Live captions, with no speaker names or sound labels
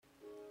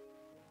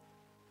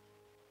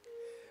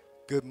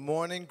Good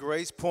morning,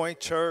 GracePoint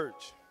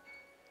Church.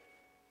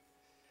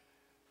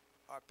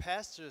 Our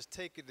pastor is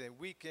taking the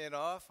weekend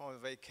off on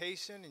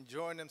vacation,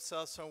 enjoying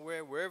himself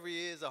somewhere. Wherever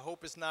he is, I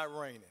hope it's not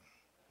raining.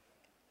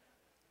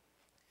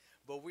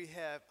 But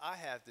I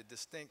have the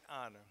distinct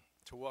honor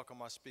to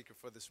welcome our speaker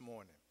for this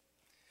morning.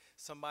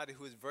 Somebody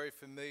who is very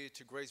familiar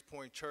to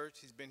GracePoint Church.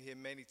 He's been here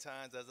many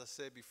times. As I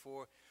said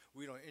before,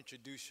 we don't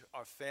introduce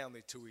our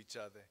family to each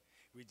other.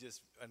 We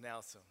just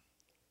announce them.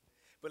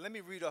 But let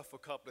me read off a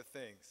couple of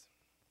things.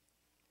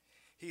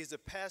 He is the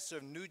pastor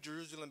of New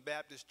Jerusalem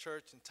Baptist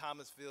Church in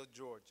Thomasville,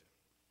 Georgia.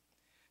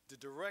 The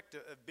director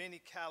of Bennie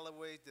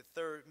Calloway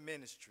III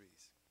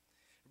Ministries.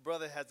 The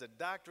brother has a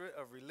doctorate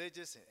of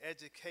religious and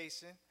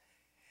education,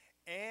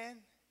 and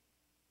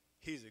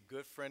he's a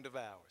good friend of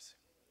ours.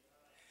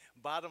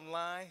 Bottom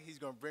line, he's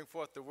going to bring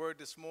forth the word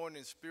this morning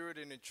in spirit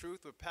and in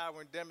truth with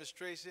power and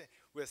demonstration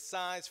with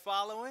signs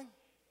following.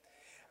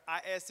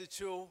 I ask that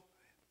you'll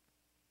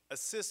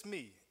assist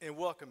me in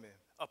welcoming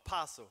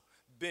Apostle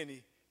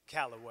Bennie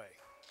Calloway.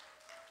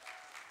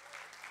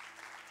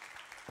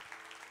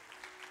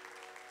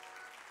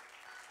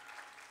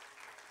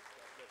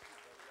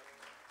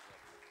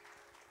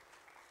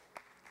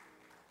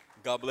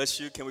 God bless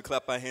you. Can we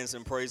clap our hands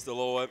and praise the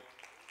Lord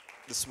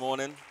this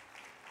morning?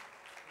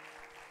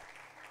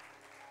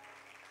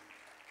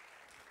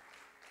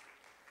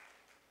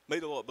 May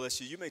the Lord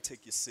bless you. You may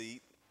take your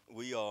seat.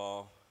 We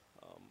are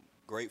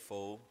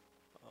grateful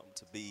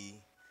to be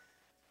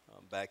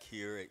back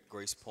here at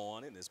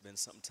GracePoint, and it's been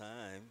some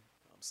time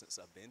since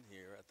I've been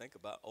here. I think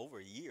about over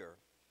a year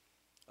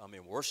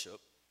in worship.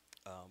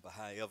 But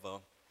however,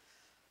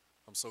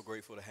 I'm so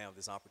grateful to have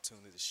this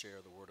opportunity to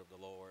share the word of the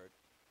Lord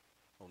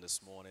on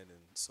this morning, and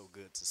so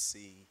good to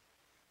see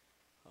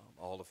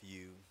all of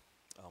you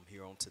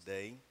here on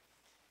today.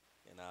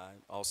 And I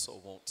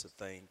also want to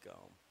thank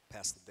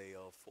Pastor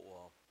Dale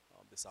for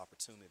this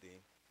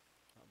opportunity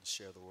to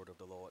share the word of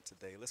the Lord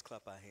today. Let's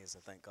clap our hands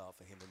and thank God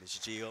for him and Miss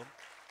Jill.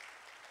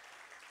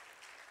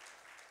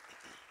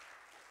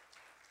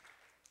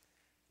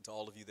 To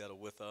all of you that are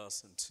with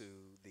us and to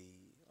the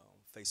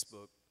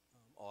Facebook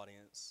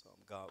audience,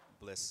 God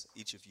bless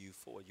each of you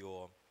for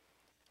your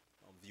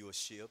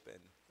viewership and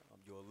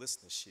your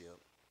listenership.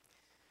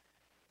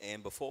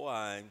 And before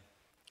I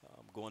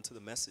go into the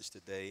message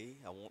today,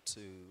 I want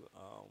to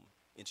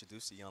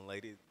introduce a young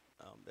lady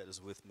that is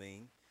with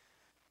me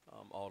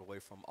all the way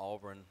from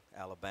Auburn,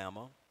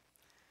 Alabama.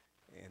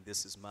 And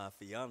this is my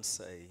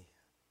fiance,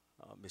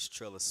 Miss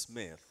Trella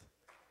Smith.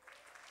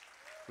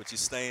 Would you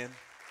stand?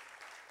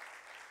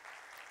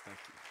 Thank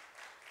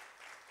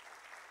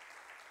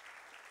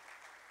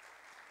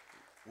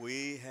you.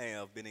 We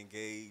have been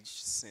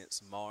engaged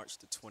since March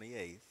the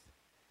 28th.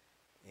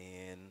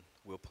 And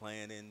we're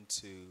planning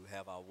to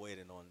have our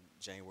wedding on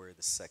January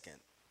the 2nd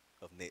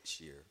of next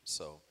year.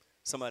 So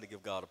somebody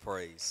give God a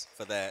praise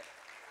for that.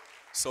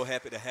 So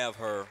happy to have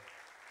her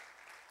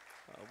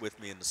with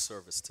me in the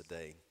service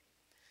today.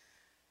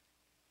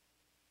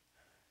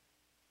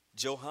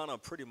 Johanna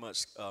pretty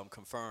much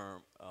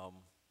confirmed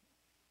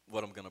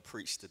what I'm going to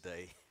preach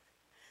today.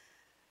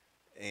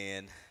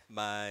 And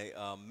my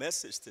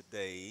message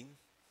today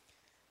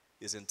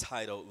is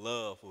entitled,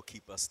 Love Will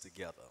Keep Us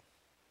Together.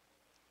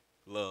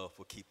 Love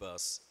will keep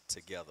us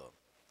together.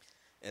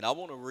 And I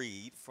want to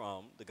read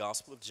from the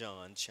Gospel of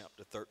John,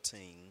 chapter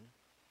 13,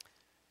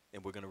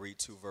 and we're going to read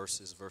two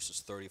verses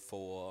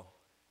 34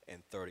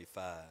 and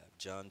 35.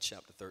 John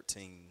chapter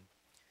 13,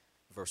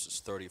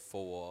 verses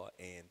 34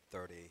 and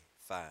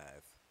 35.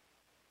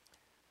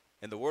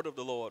 And the word of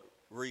the Lord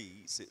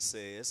reads, it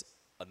says,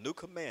 a new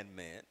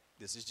commandment,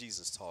 this is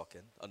Jesus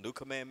talking, a new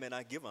commandment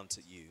I give unto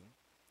you,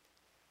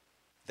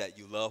 that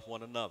you love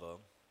one another,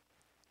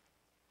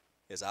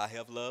 as I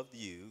have loved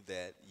you,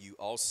 that you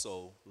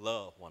also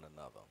love one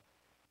another.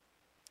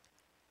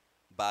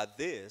 By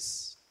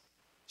this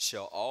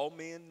shall all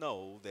men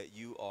know that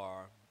you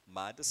are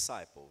my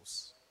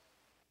disciples,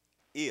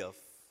 if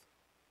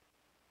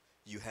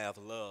you have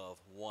love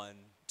one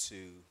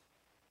to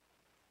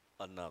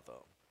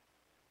another.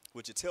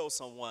 Would you tell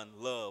someone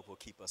love will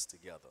keep us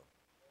together?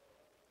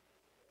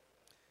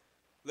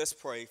 Let's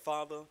pray.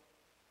 Father,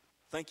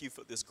 thank you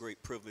for this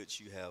great privilege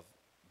you have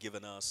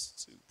given us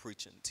to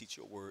preach and teach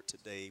your word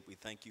today. We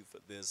thank you for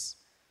this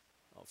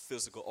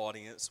physical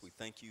audience. We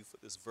thank you for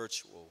this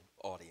virtual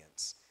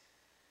audience.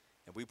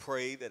 And we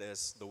pray that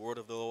as the word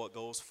of the Lord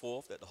goes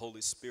forth, that the Holy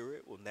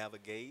Spirit will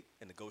navigate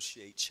and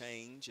negotiate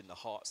change in the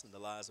hearts and the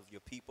lives of your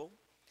people.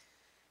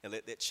 And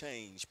let that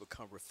change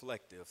become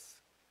reflective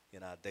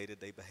in our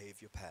day-to-day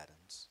behavior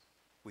patterns.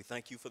 We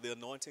thank you for the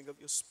anointing of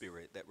your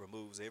spirit that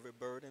removes every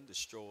burden,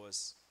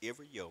 destroys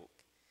every yoke,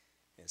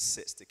 and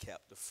sets the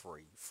captive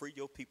free. Free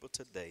your people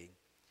today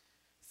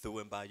through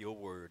and by your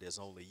word as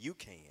only you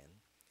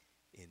can.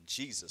 In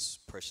Jesus'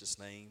 precious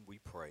name we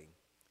pray.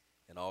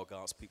 And all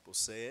God's people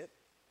said,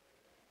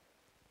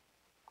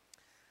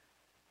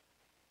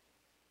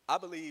 I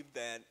believe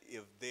that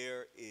if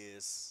there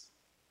is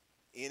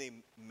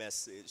any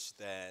message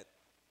that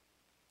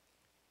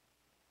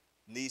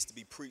needs to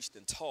be preached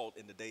and taught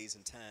in the days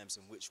and times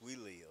in which we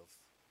live,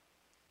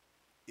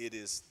 it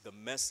is the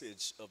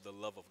message of the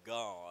love of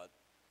God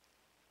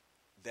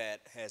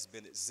that has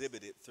been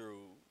exhibited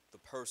through the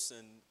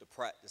person, the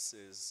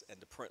practices, and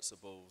the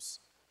principles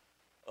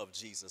of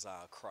Jesus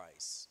our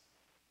Christ.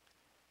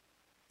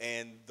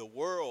 And the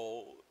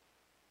world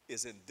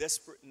is in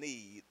desperate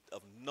need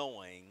of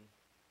knowing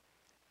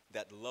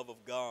that the love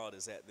of God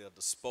is at their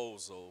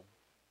disposal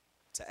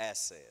to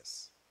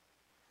access.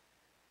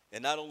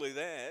 And not only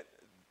that,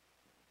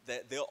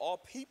 that there are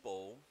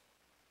people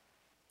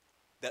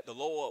that the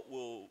Lord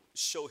will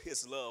show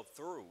his love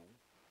through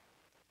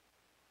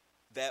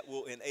that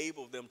will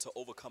enable them to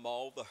overcome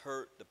all the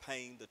hurt, the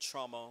pain, the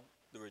trauma,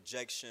 the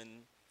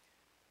rejection,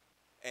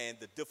 and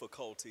the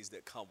difficulties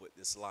that come with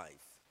this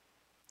life.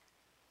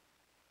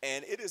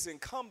 And it is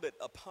incumbent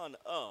upon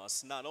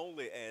us, not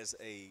only as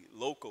a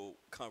local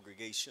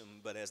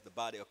congregation, but as the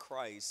body of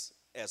Christ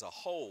as a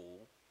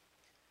whole,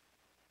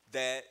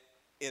 that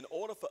in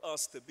order for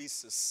us to be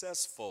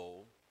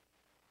successful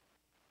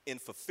in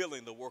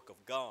fulfilling the work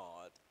of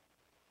God,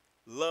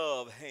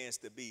 love has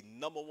to be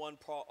number one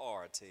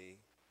priority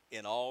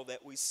in all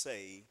that we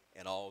say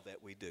and all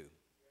that we do.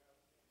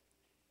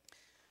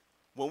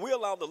 When we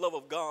allow the love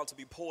of God to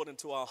be poured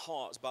into our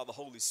hearts by the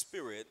Holy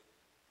Spirit,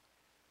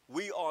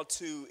 we are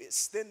to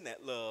extend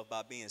that love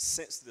by being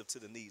sensitive to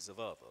the needs of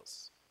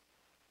others,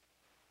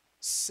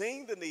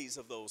 seeing the needs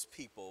of those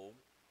people,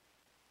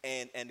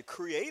 and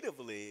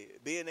creatively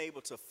being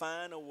able to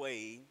find a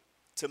way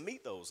to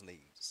meet those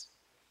needs.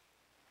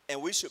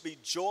 And we should be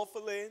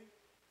joyfully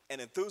and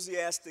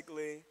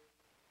enthusiastically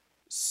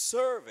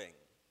serving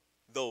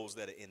those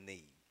that are in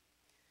need.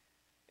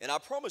 And I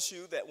promise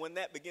you that when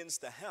that begins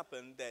to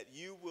happen, that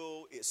you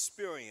will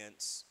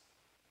experience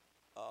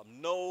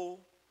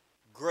no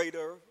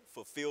greater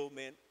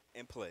fulfillment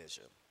and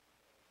pleasure.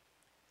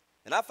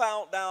 And I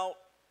found out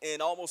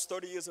in almost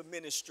 30 years of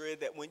ministry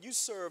that when you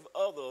serve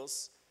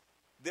others,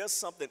 there's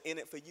something in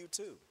it for you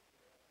too.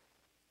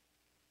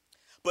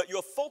 But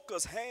your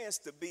focus has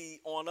to be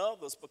on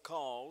others,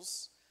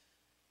 because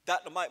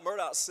Dr. Mike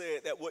Murdoch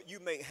said that what you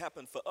make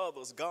happen for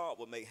others, God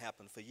will make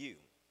happen for you.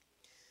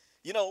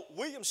 You know,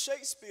 William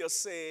Shakespeare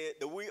said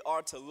that we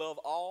are to love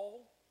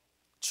all,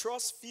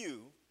 trust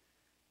few,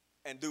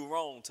 and do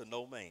wrong to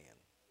no man.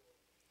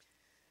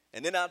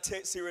 And in our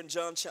text here in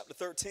John chapter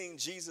 13,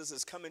 Jesus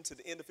is coming to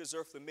the end of his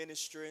earthly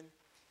ministry.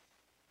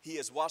 He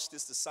has washed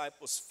his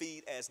disciples'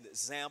 feet as an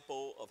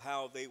example of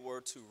how they were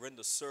to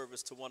render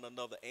service to one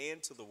another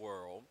and to the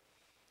world,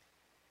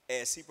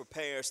 as he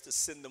prepares to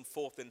send them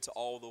forth into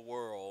all the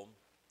world,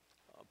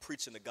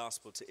 preaching the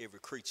gospel to every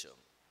creature.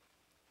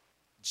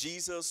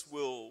 Jesus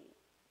will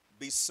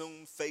be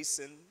soon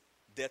facing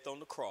death on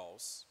the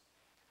cross,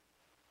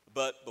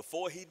 but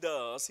before he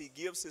does, he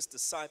gives his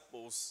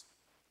disciples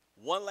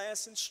one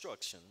last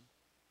instruction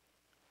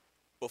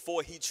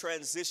before he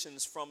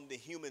transitions from the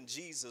human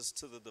Jesus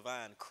to the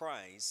divine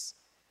Christ,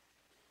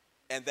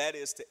 and that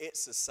is to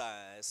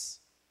exercise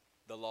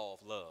the law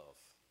of love.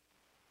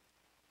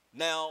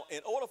 Now,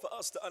 in order for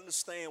us to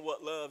understand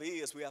what love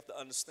is, we have to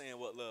understand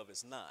what love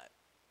is not.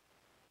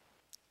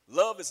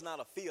 Love is not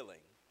a feeling,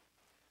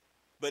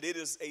 but it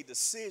is a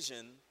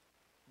decision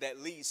that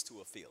leads to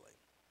a feeling.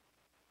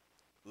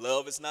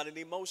 Love is not an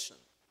emotion,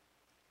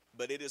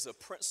 but it is a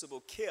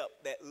principle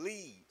kept that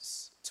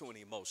leads to an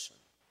emotion.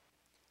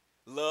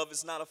 Love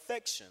is not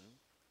affection,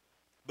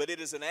 but it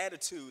is an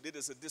attitude, it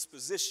is a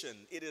disposition,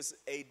 it is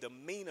a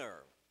demeanor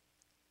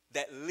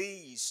that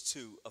leads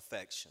to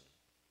affection.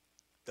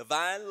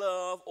 Divine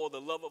love, or the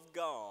love of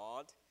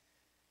God,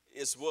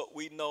 is what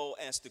we know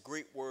as the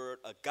Greek word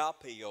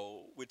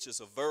agapeo, which is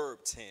a verb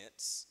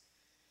tense,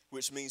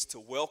 which means to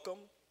welcome,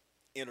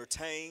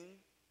 entertain,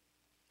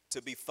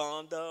 to be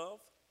fond of,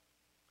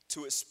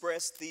 to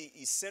express the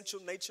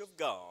essential nature of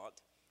God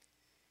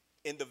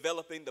in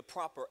developing the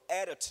proper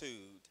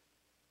attitude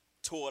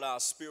toward our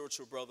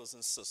spiritual brothers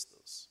and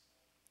sisters.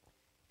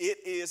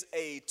 It is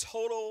a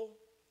total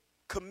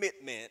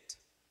commitment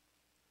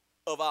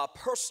of our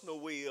personal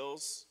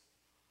wills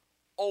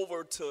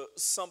over to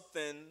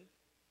something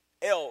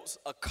else,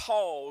 a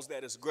cause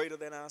that is greater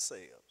than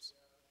ourselves.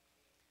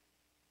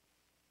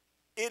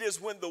 It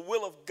is when the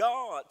will of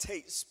God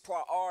takes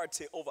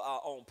priority over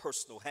our own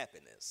personal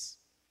happiness.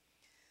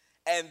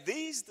 And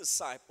these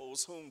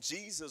disciples, whom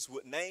Jesus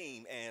would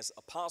name as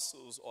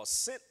apostles or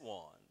sent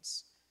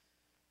ones,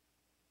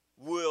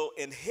 will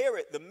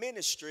inherit the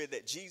ministry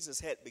that Jesus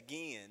had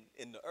begun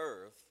in the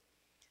earth.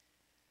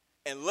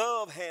 And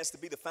love has to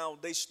be the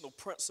foundational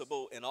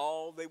principle in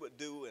all they would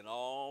do and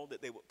all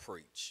that they would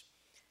preach.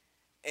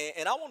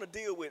 And I want to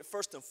deal with,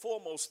 first and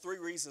foremost, 3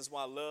 reasons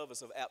why love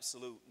is of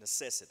absolute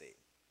necessity.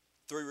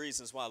 3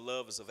 reasons why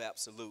love is of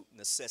absolute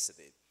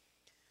necessity.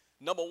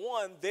 Number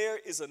 1, there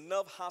is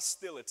enough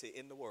hostility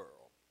in the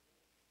world.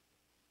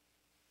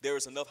 There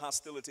is enough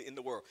hostility in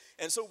the world.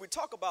 And so when we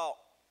talk about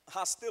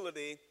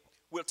hostility,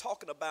 we're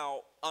talking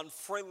about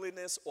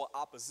unfriendliness or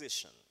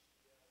opposition,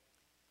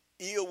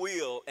 ill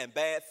will and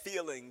bad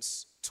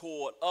feelings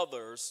toward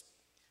others,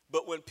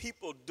 but when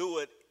people do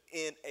it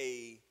in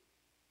a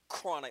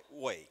chronic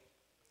way.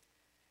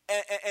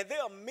 And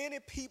there are many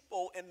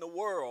people in the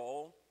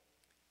world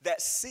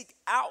that seek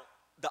out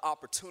the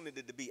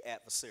opportunity to be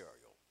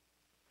adversarial.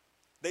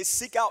 They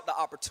seek out the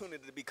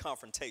opportunity to be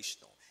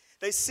confrontational.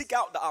 They seek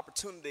out the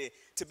opportunity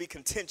to be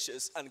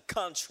contentious and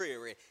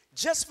contrary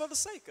just for the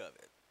sake of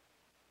it.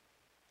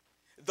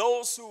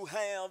 Those who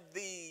have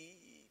the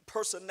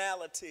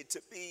personality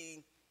to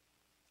be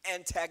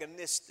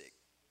antagonistic,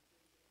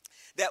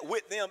 that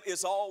with them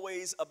is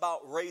always about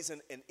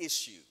raising an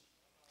issue.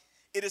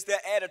 It is their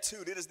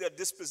attitude, it is their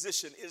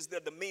disposition, it is their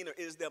demeanor,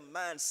 it is their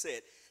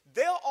mindset.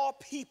 There are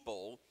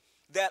people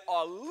that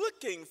are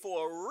looking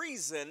for a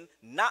reason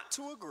not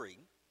to agree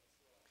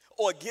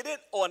or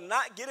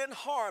not get in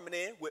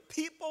harmony with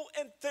people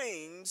and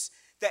things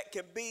that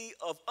can be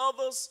of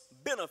others'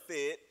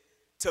 benefit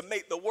to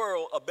make the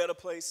world a better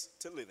place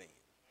to live in.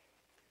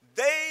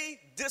 They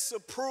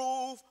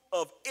disapprove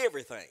of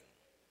everything.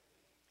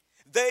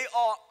 They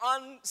are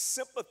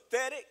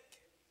unsympathetic.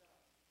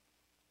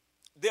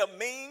 They're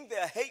mean,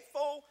 they're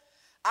hateful.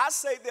 I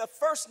say their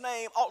first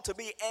name ought to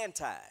be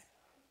anti.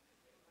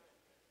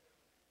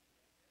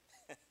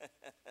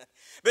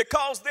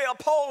 Because they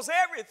oppose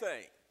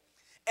everything.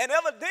 And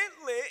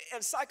evidently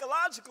and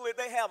psychologically,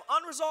 they have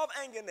unresolved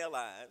anger in their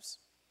lives.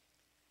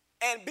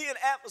 And being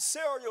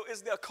adversarial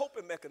is their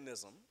coping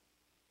mechanism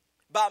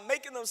by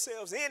making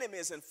themselves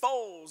enemies and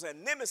foes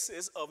and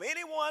nemesis of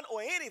anyone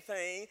or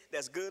anything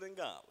that's good and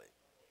godly.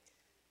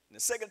 In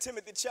 2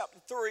 Timothy chapter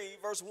 3,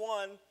 verse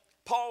 1,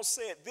 Paul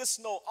said, "This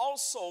know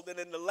also that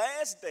in the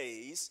last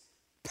days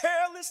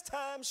perilous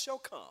times shall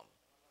come."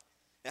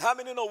 And how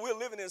many know we're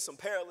living in some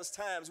perilous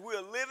times?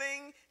 We're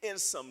living in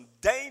some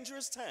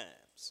dangerous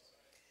times.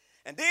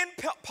 And then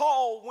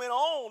Paul went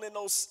on in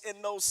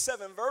those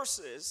 7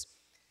 verses,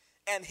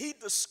 and he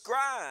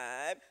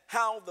described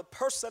how the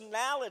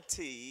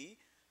personality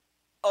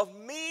of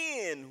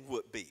men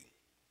would be.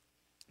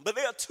 But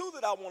there are 2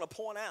 that I want to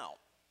point out.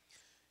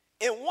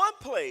 In one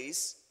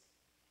place,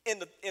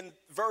 in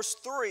verse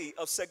 3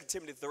 of 2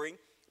 Timothy 3,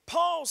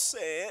 Paul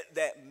said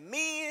that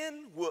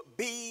men would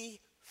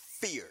be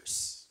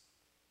fierce.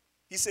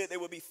 He said they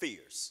would be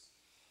fierce.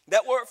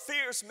 That word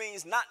fierce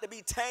means not to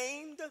be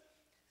tamed,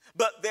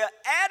 but their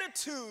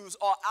attitudes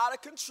are out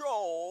of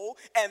control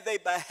and they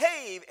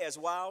behave as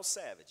wild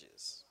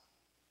savages.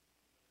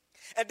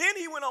 And then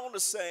he went on to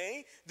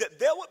say that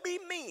there would be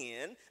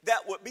men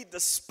that would be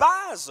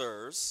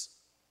despisers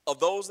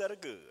of those that are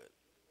good.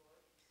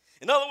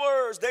 In other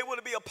words, they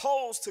would be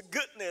opposed to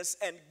goodness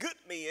and good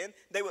men.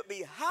 They would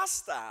be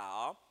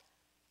hostile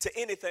to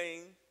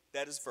anything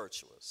that is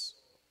virtuous.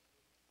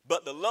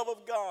 But the love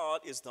of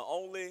God is the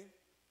only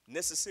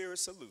necessary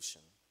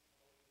solution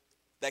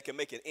that can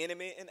make an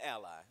enemy an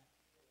ally,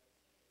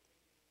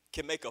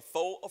 can make a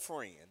foe a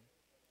friend,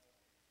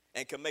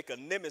 and can make a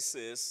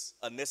nemesis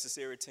a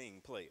necessary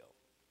team player.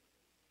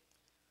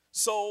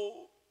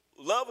 So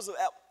love is an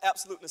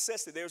absolute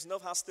necessity. There's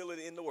enough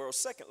hostility in the world.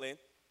 Secondly,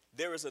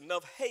 there is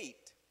enough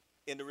hate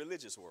in the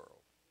religious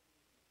world.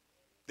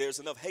 There's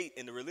enough hate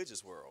in the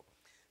religious world.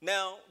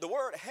 Now, the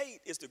word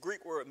hate is the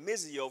Greek word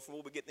misio, from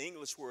where we get the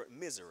English word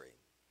misery,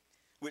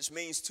 which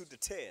means to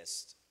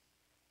detest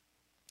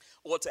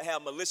or to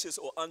have malicious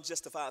or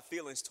unjustified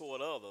feelings toward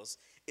others,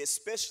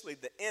 especially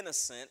the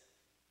innocent,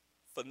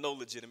 for no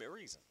legitimate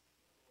reason.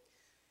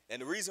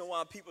 And the reason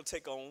why people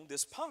take on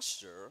this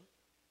posture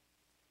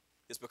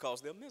is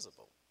because they're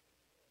miserable.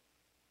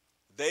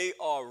 They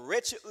are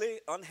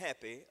wretchedly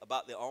unhappy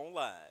about their own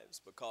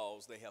lives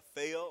because they have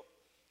failed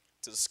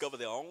to discover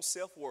their own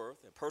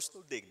self-worth and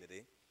personal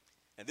dignity.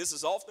 And this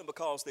is often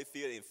because they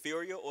feel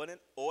inferior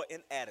or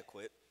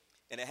inadequate.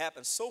 And it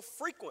happens so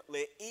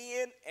frequently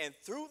in and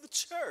through the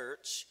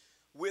church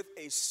with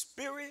a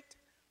spirit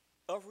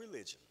of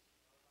religion,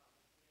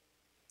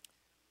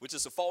 which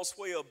is a false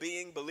way of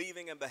being,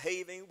 believing, and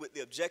behaving with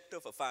the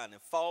objective of finding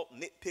fault,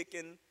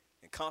 nitpicking,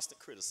 and constant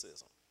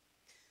criticism.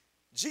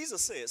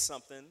 Jesus said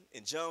something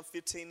in John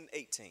 15 and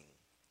 18.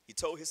 He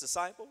told his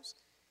disciples,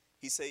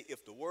 he said,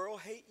 if the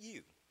world hate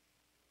you,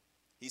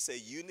 he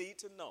said, you need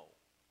to know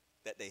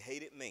that they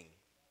hated me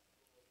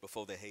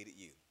before they hated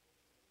you.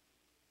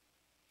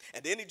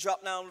 And then he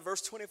dropped down to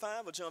verse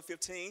 25 of John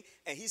 15,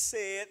 and he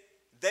said,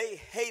 they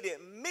hated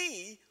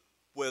me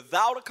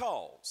without a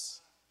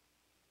cause,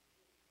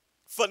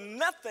 for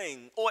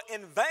nothing or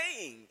in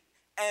vain,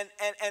 and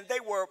they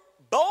were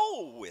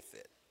bold with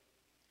it.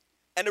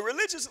 And the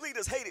religious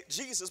leaders hated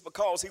Jesus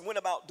because he went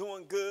about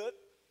doing good,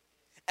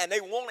 and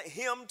they wanted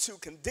him to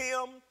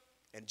condemn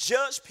and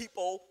judge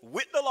people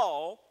with the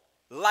law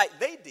like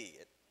they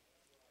did.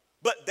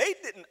 But they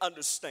didn't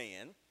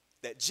understand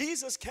that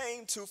Jesus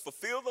came to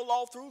fulfill the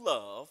law through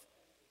love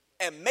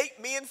and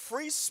make men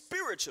free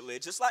spiritually,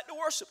 just like the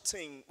worship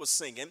team was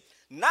singing,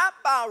 not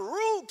by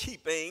rule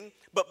keeping,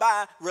 but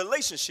by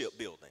relationship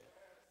building.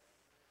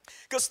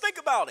 Because think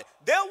about it,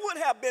 there would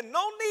have been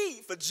no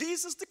need for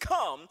Jesus to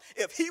come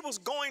if he was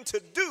going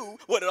to do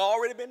what had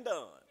already been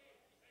done.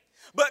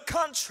 But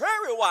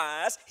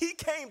contrariwise, he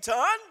came to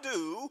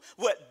undo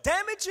what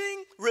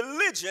damaging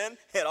religion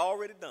had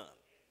already done.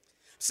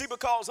 See,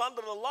 because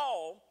under the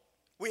law,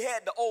 We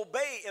had to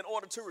obey in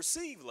order to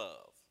receive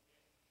love.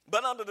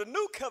 But under the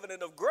new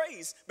covenant of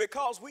grace,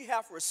 because we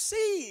have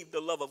received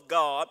the love of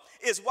God,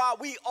 is why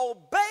we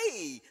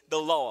obey the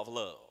law of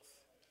love.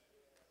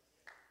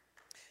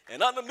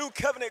 And under new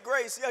covenant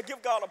grace,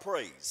 give God a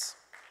praise.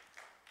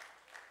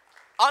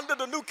 Under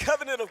the new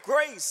covenant of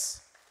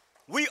grace,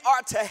 we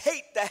are to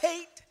hate the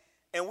hate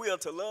and we are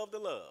to love the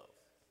love.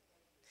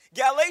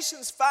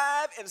 Galatians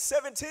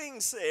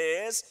 5:17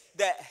 says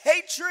that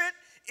hatred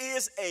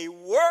is a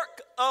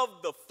work of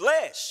the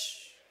flesh.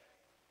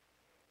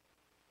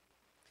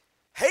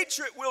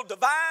 Hatred will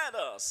divide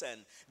us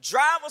and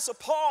drive us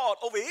apart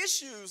over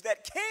issues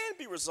that can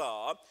be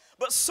resolved,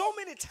 but so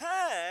many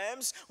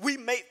times we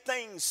make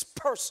things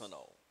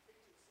personal.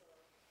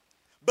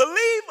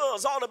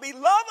 Believers ought to be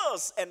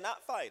lovers and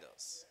not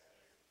fighters.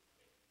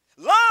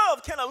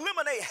 Love can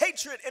eliminate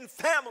hatred in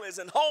families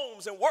and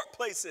homes and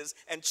workplaces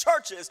and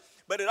churches,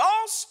 but it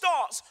all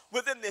starts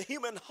within the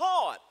human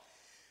heart.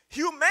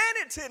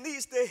 Humanity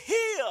needs to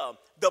hear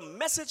the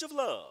message of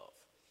love.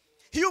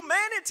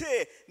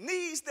 Humanity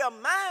needs their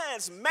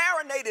minds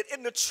marinated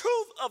in the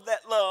truth of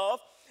that love,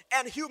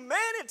 and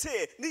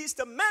humanity needs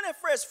to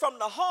manifest from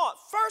the heart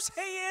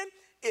firsthand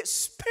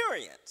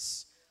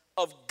experience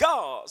of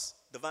God's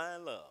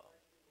divine love.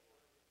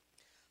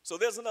 So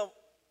there's enough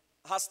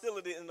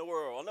hostility in the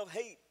world, enough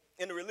hate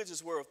in the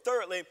religious world.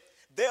 Thirdly,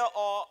 there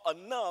are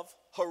enough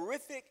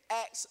horrific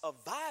acts of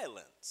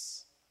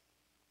violence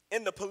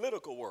in the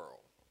political world.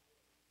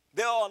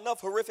 There are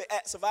enough horrific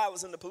acts of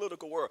violence in the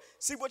political world.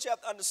 See, what you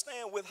have to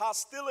understand, with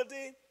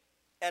hostility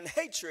and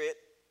hatred,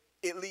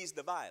 it leads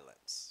to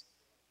violence.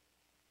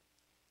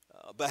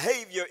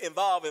 Behavior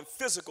involving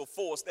physical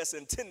force that's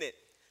intended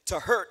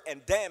to hurt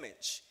and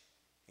damage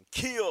and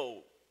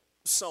kill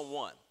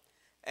someone.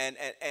 And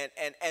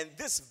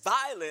this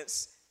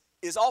violence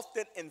is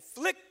often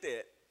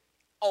inflicted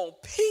on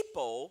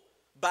people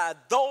by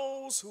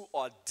those who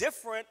are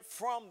different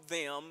from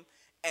them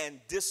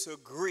and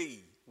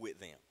disagree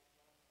with them.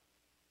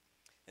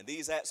 And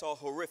these acts are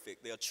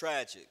horrific, they're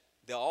tragic,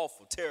 they're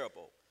awful,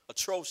 terrible,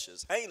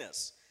 atrocious,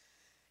 heinous.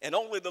 And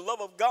only the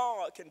love of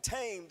God can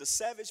tame the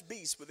savage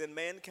beast within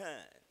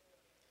mankind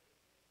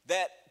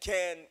that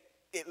can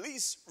at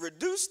least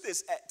reduce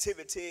this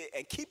activity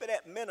and keep it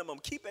at minimum,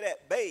 keep it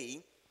at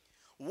bay.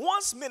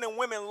 Once men and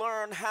women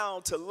learn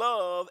how to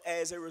love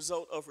as a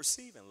result of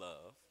receiving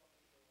love,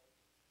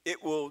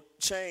 it will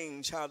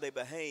change how they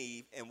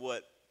behave and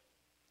what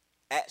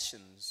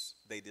actions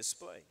they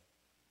display.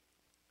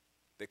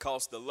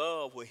 Because the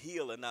love will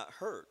heal and not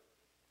hurt.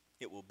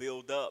 It will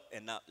build up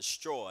and not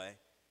destroy,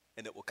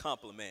 and it will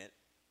compliment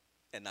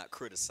and not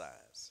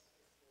criticize.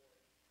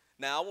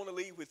 Now, I want to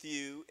leave with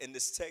you in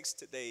this text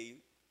today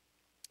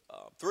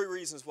 3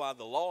 reasons why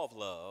the law of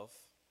love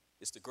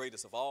is the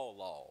greatest of all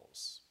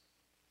laws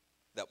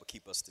that will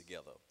keep us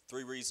together.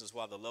 3 reasons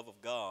why the love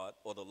of God,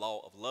 or the law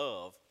of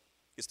love,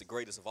 is the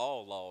greatest of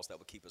all laws that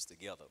will keep us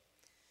together.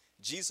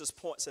 Jesus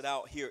points it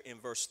out here in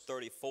verse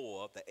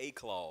 34, the A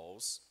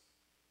clause.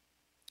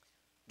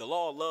 The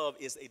law of love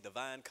is a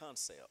divine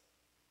concept.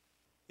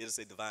 It is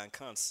a divine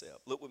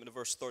concept. Look with me to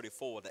verse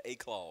 34, the A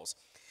clause.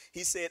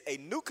 He said, "A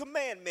new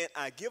commandment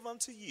I give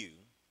unto you,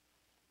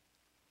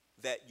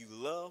 that you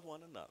love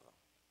one another."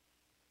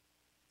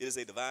 It is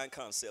a divine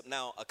concept.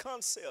 Now, a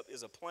concept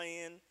is a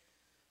plan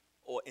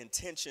or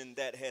intention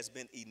that has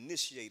been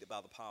initiated by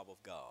the power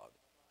of God.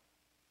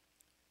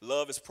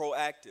 Love is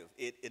proactive.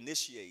 It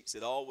initiates.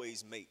 It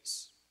always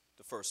makes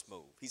the first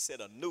move. He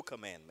said a new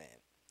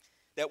commandment.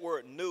 That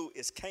word new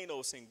is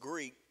kainos in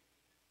Greek,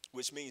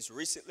 which means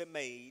recently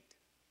made,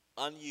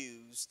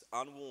 unused,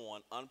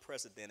 unworn,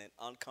 unprecedented,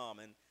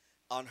 uncommon,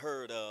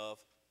 unheard of,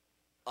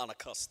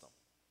 unaccustomed.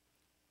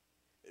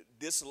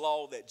 This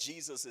law that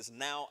Jesus is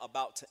now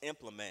about to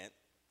implement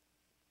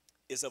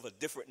is of a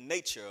different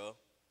nature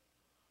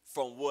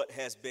from what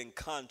has been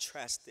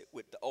contrasted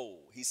with the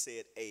old. He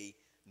said a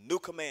new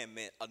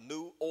commandment, a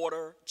new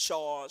order,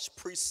 charge,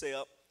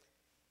 precept,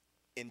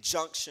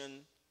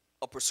 injunction,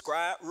 a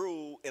prescribed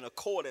rule in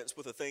accordance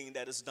with a thing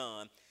that is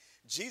done.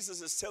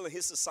 Jesus is telling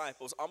his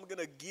disciples, I'm going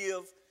to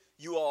give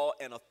you all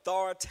an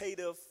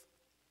authoritative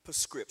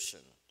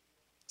prescription.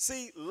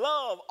 See,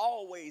 love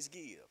always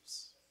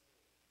gives.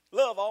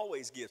 Love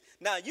always gives.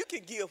 Now, you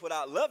can give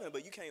without loving,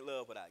 but you can't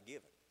love without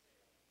giving.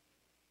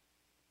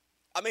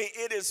 I mean,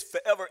 it is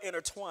forever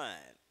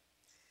intertwined.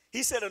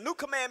 He said, a new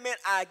commandment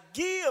I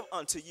give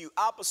unto you.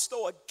 I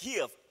bestow a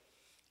gift.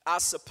 I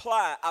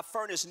supply. I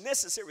furnish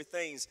necessary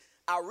things.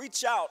 I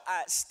reach out,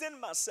 I extend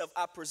myself,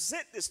 I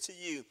present this to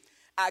you,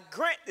 I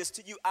grant this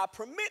to you, I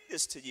permit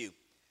this to you.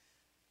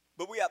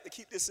 But we have to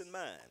keep this in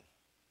mind.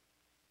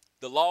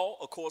 The law,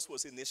 of course,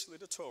 was initially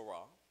the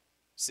Torah,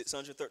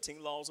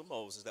 613 laws of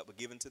Moses that were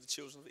given to the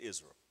children of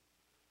Israel.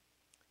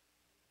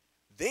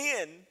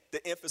 Then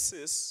the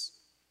emphasis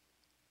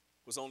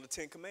was on the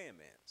 10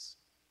 Commandments.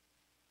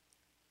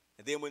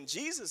 And then when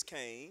Jesus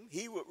came,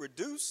 he would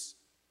reduce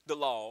the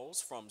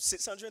laws from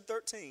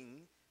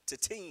 613 to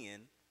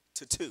 10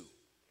 to 2.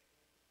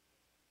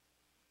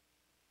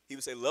 He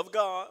would say, love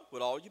God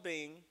with all your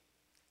being,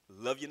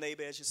 love your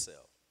neighbor as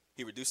yourself.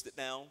 He reduced it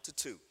down to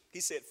two.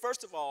 He said,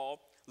 first of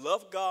all,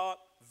 love God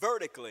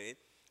vertically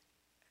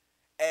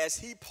as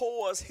he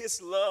pours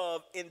his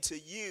love into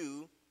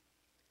you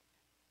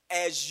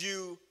as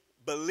you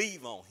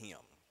believe on him.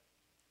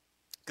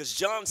 Because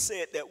John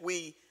said that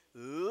we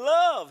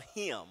love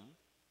him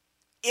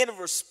in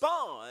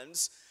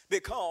response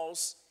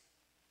because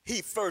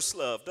he first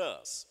loved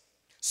us.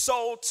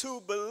 So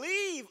to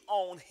believe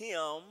on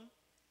him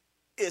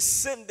is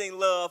sending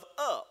love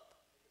up.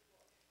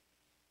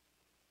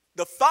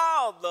 The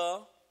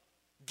Father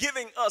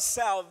giving us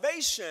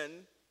salvation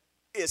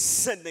is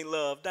sending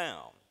love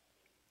down.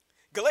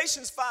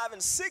 Galatians 5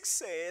 and 6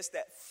 says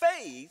that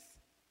faith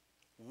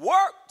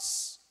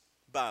works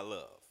by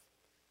love.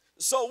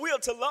 So we are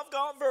to love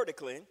God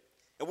vertically,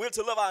 and we are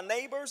to love our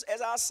neighbors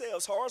as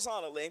ourselves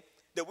horizontally,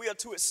 that we are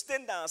to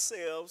extend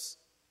ourselves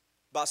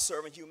by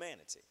serving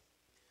humanity.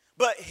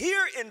 But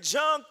here in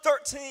John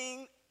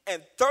 13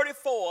 and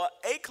 34,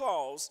 a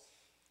clause,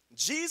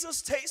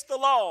 Jesus takes the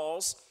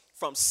laws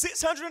from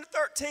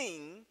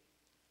 613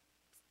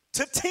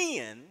 to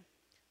 10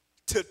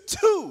 to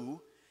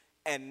 2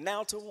 and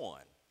now to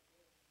 1.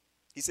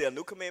 He said, a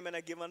new commandment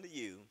I give unto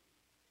you.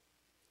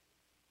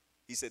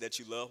 He said that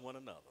you love one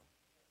another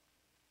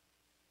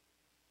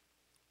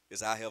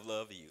as I have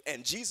loved you.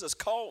 And Jesus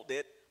called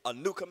it a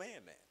new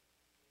commandment.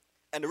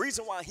 And the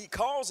reason why he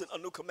calls it a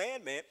new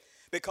commandment,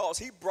 because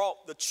he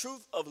brought the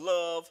truth of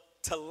love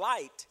to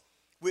light,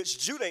 which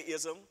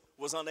Judaism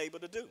was unable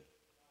to do.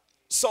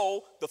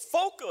 So the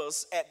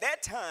focus at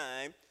that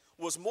time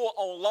was more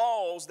on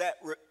laws that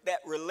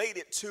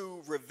related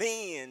to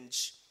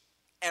revenge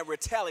and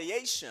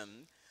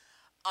retaliation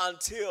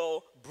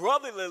until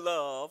brotherly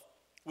love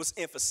was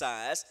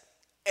emphasized.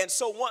 And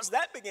so once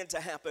that began to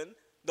happen,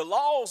 the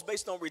laws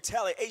based on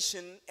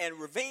retaliation and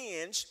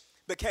revenge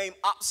became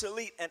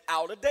obsolete and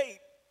out of date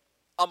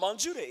among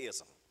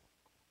Judaism.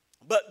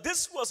 But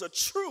this was a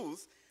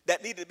truth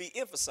that needed to be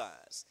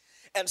emphasized.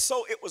 And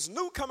so it was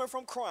new coming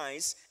from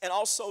Christ and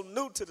also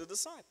new to the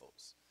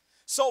disciples.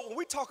 So when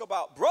we talk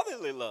about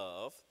brotherly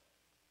love,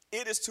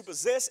 it is to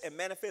possess and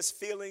manifest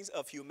feelings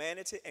of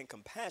humanity and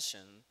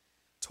compassion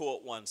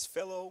toward one's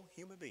fellow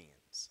human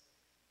beings.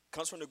 It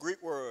comes from the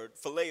Greek word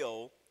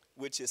phileo,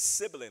 which is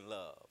sibling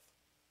love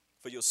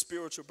for your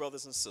spiritual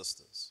brothers and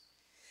sisters.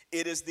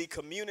 It is the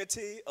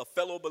community of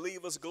fellow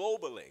believers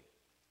globally,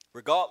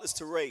 regardless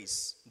to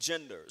race,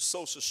 gender,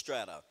 social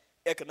strata,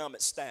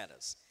 economic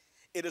status.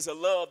 It is a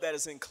love that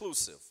is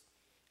inclusive.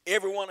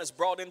 Everyone is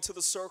brought into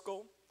the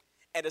circle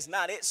and is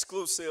not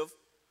exclusive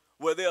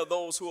where there are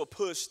those who are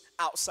pushed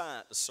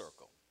outside the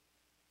circle.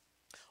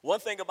 One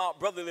thing about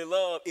brotherly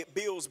love, it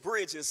builds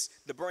bridges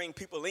to bring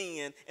people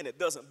in, and it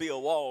doesn't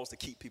build walls to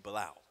keep people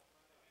out.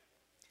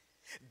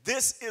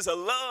 This is a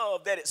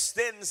love that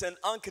extends an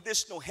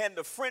unconditional hand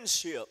of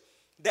friendship,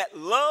 that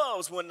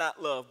loves when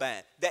not loved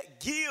back, that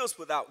gives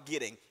without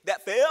getting,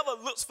 that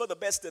forever looks for the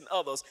best in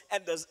others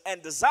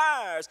and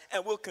desires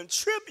and will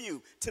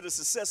contribute to the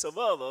success of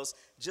others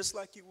just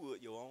like you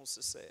would your own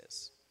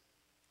success.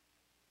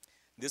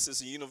 This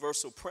is a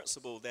universal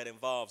principle that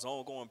involves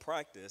ongoing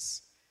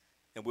practice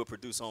and will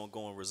produce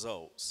ongoing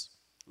results.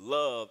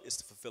 Love is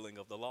the fulfilling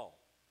of the law.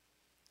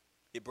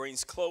 It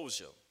brings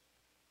closure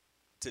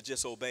to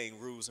just obeying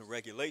rules and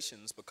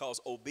regulations,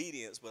 because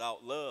obedience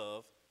without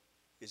love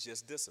is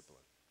just discipline.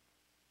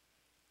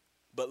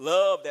 But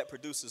love that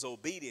produces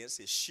obedience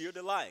is sheer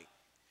delight.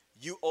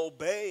 You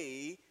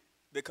obey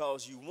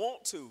because you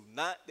want to,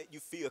 not that you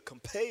feel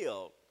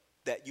compelled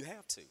that you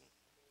have to.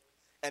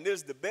 And it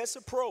is the best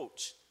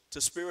approach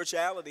to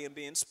spirituality and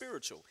being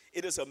spiritual.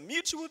 It is a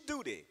mutual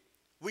duty.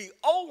 We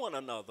owe one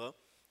another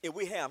if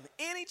we have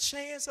any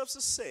chance of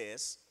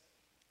success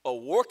or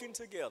working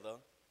together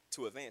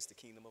to advance the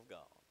kingdom of God.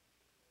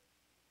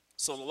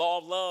 So the law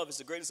of love is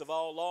the greatest of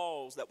all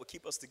laws that will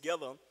keep us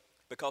together,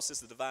 because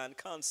it's a divine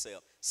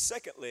concept.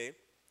 Secondly,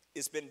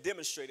 it's been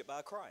demonstrated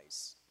by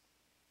Christ.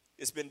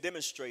 It's been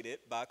demonstrated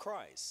by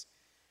Christ.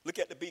 Look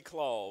at the B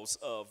clause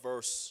of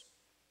verse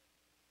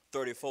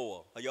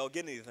 34. Are y'all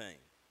getting anything?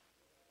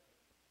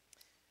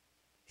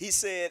 He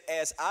said,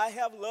 as I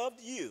have loved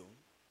you,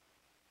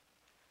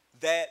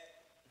 that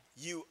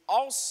you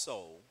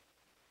also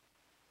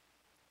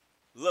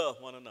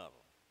love one another.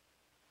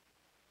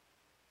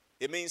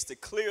 It means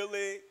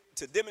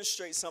to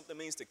demonstrate something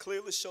means to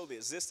clearly show the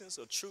existence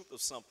or truth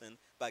of something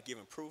by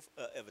giving proof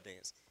or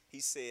evidence.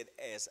 He said,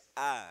 as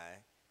I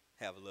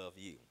have loved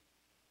you.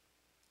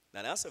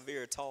 Now that's a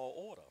very tall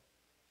order.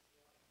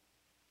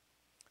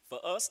 For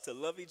us to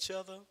love each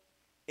other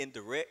in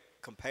direct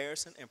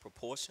comparison and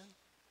proportion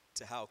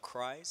to how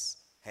Christ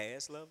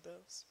has loved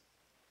us.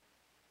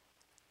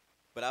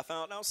 But I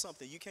found out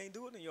something. You can't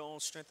do it in your own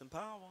strength and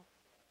power.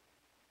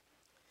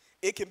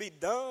 It can be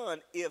done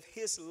if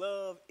his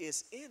love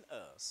is in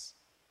us.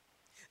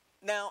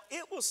 Now,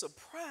 it will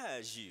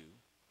surprise you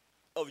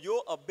of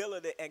your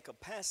ability and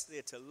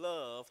capacity to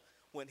love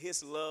when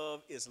his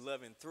love is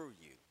loving through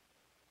you,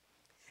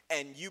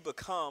 and you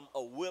become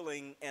a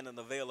willing and an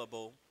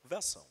available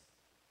vessel.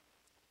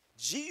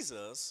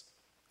 Jesus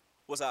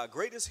was our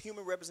greatest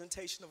human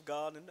representation of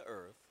God in the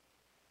earth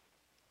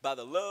by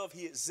the love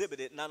he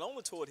exhibited not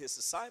only toward his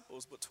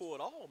disciples, but toward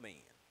all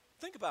men.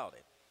 Think about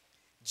it.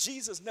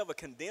 Jesus never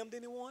condemned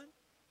anyone.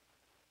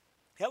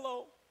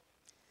 Hello.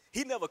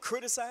 He never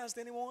criticized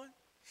anyone.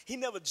 He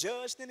never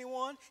judged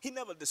anyone. He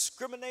never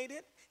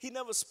discriminated. He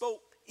never spoke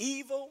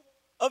evil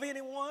of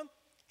anyone.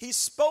 He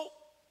spoke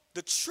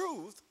the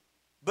truth,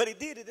 but he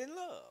did it in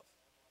love.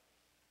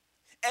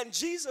 And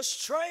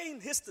Jesus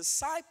trained his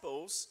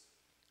disciples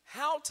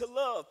how to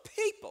love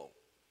people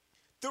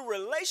through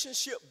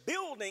relationship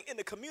building in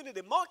the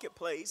community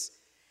marketplace.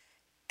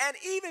 And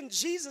even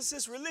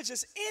Jesus'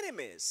 religious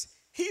enemies,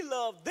 he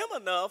loved them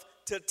enough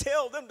to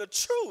tell them the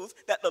truth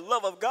that the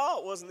love of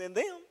God wasn't in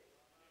them.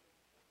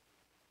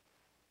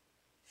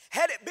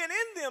 Had it been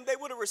in them, they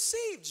would have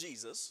received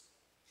Jesus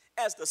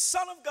as the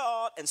Son of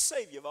God and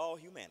Savior of all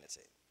humanity.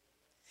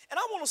 And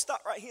I want to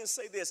stop right here and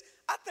say this.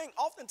 I think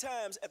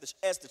oftentimes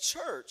as the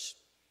church,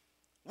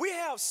 we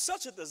have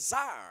such a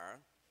desire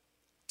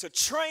to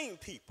train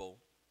people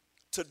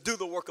to do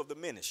the work of the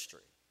ministry.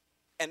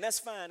 And that's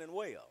fine and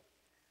well.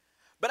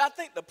 But I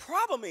think the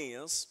problem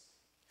is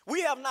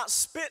we have not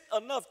spent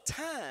enough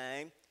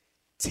time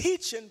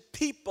teaching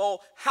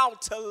people how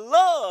to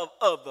love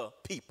other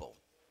people.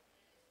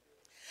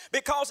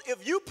 Because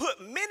if you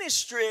put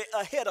ministry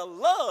ahead of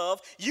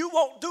love, you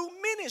won't do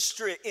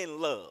ministry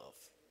in love.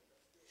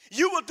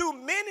 You will do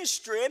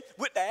ministry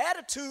with the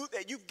attitude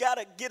that you've got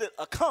to get it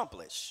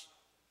accomplished.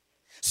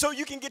 So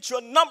you can get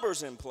your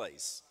numbers in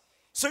place.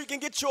 So you can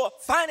get your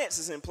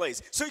finances in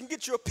place. So you can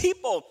get your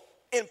people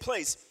in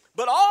place.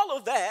 But all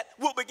of that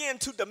will begin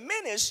to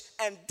diminish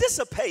and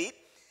dissipate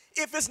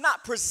if it's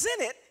not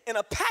presented in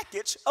a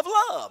package of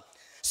love.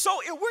 So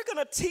if we're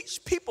going to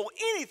teach people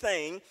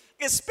anything,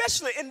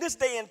 especially in this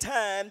day and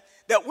time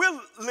that we're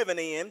living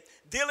in,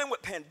 dealing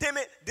with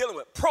pandemic, dealing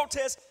with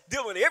protests,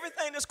 dealing with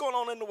everything that's going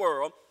on in the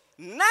world,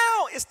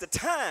 now is the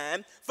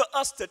time for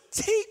us to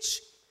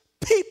teach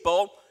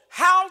people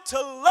how to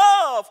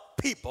love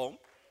people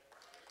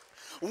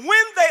when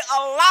they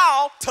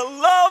allow the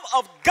love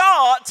of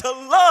God to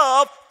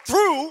love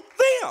through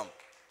them.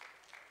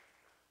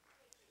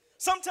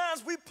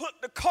 Sometimes we put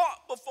the cart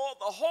before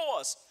the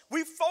horse.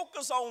 We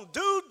focus on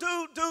do,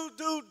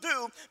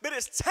 but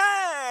it's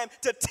time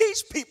to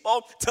teach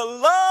people to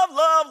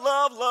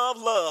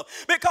love.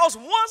 Because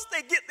once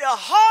they get their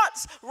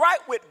hearts right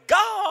with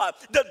God,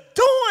 the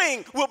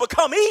doing will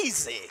become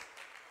easy.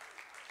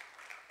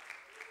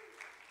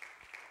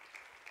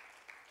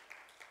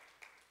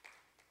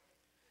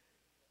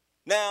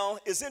 Now,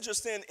 it's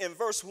interesting in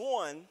verse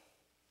 1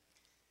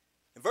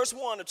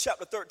 of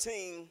chapter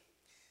 13,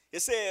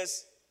 it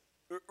says,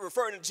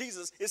 referring to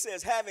Jesus, it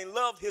says, having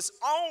loved his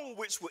own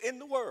which were in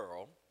the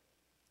world,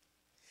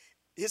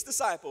 his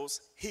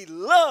disciples, he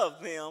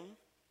loved them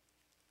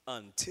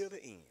until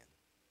the end.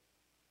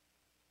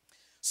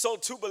 So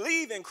to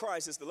believe in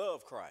Christ is to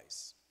love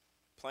Christ,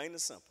 plain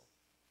and simple.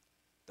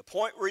 The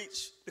point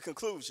reached the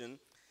conclusion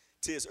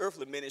to his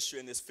earthly ministry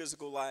and his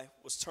physical life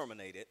was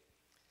terminated.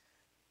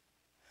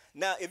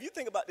 Now, if you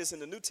think about this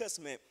in the New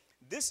Testament,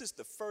 this is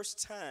the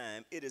first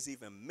time it is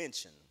even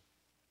mentioned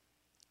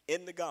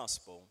in the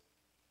gospel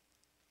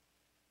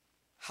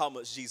how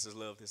much Jesus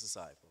loved his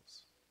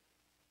disciples.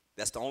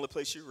 That's the only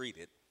place you read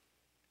it.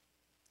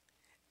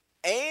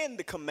 And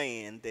the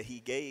command that he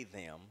gave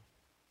them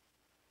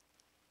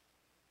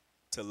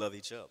to love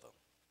each other.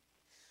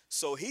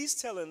 So he's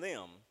telling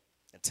them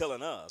and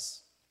telling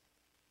us,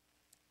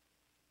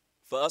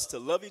 for us to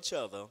love each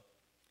other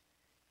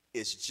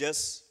is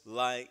just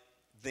like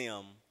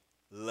them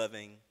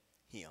loving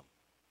him.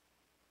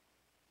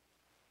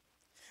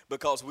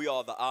 Because we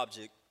are the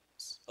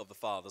objects of the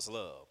Father's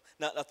love.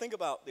 Now think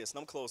about this, and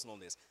I'm closing on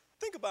this.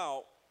 Think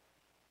about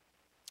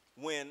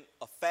when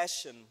a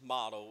fashion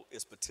model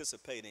is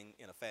participating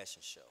in a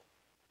fashion show.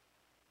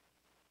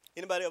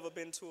 Anybody ever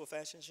been to a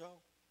fashion show?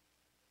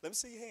 Let me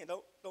see your hand.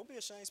 Don't be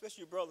ashamed,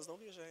 especially your brothers. Don't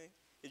be ashamed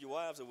if your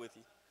wives are with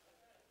you.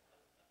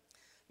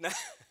 Now,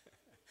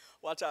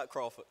 watch out,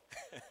 Crawford.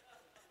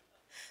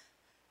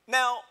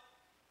 Now,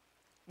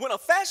 when a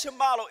fashion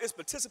model is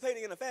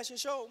participating in a fashion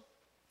show,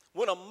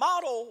 when a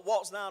model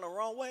walks down the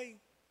wrong way,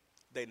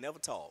 they never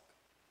talk.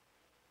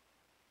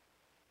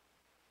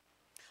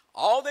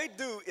 All they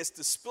do is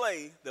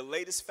display the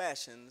latest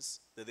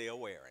fashions that they are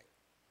wearing.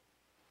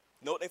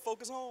 You know what they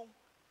focus on?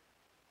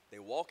 They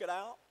walk it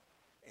out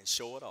and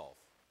show it off.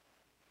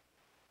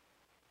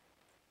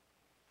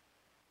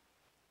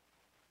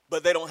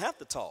 But they don't have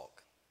to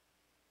talk.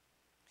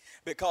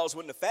 Because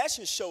when the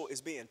fashion show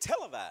is being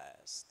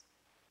televised,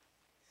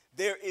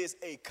 there is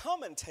a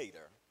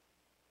commentator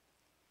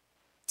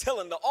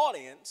telling the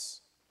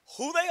audience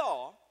who they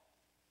are,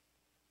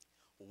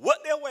 what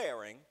they're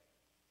wearing,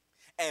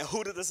 and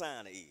who the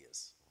designer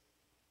is.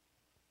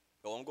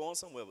 Oh, I'm going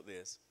somewhere with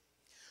this.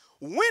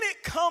 When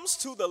it comes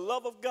to the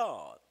love of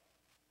God,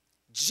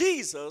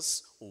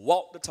 Jesus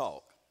walked the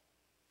talk.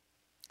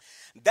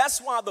 That's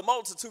why the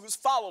multitudes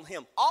followed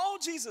him. All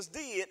Jesus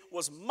did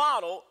was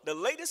model the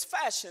latest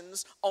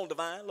fashions on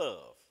divine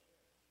love.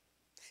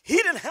 He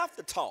didn't have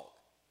to talk.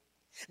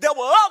 There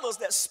were others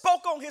that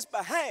spoke on his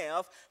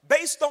behalf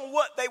based on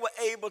what they were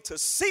able to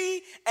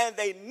see, and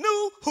they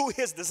knew who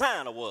his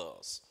designer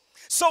was.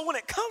 So when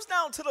it comes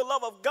down to the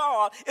love of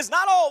God, it's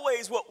not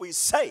always what we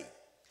say.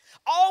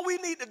 All we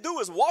need to do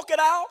is walk it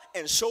out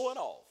and show it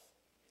off.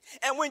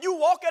 And when you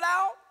walk it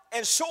out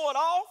and show it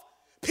off,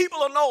 people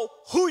will know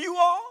who you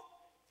are.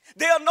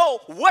 They'll know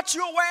what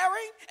you're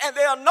wearing, and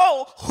they'll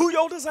know who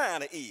your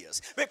designer is.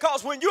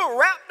 Because when you're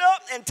wrapped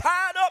up and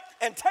tied up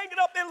and taken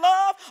up in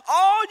love,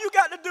 all you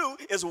got to do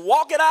is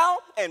walk it out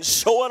and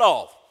show it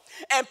off.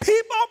 And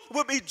people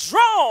will be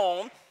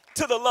drawn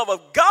to the love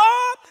of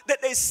God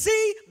that they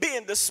see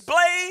being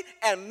displayed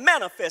and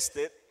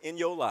manifested in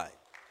your life.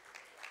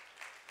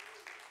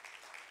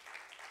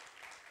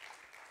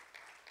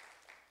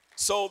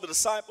 So the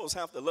disciples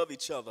have to love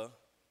each other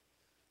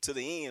to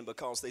the end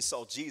because they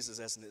saw Jesus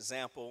as an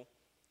example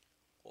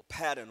or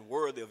pattern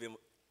worthy of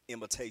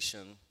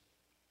imitation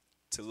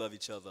to love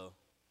each other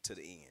to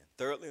the end.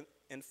 Thirdly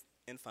and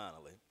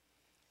finally,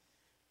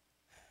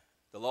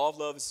 the law of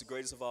love is the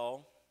greatest of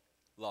all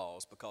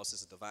laws because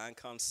it's a divine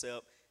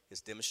concept.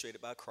 It's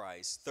demonstrated by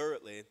Christ.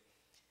 Thirdly,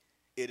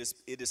 it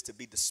is to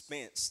be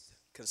dispensed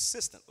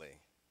consistently.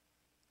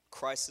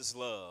 Christ's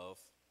love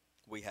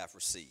we have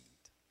received.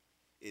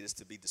 It is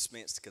to be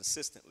dispensed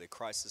consistently,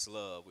 Christ's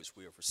love which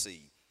we have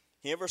received.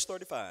 Here in verse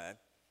 35,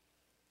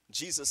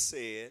 Jesus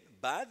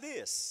said, "By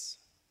this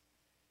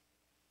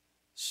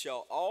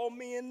shall all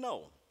men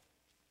know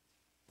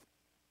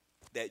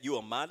that you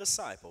are my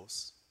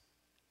disciples,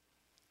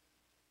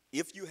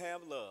 if you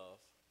have love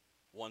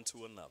one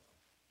to another."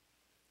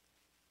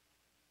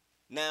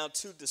 Now,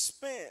 to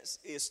dispense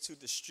is to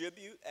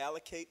distribute,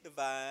 allocate,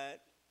 divide,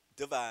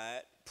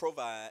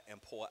 provide,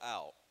 and pour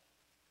out.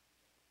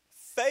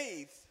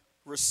 Faith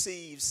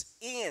receives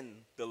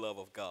in the love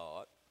of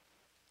God,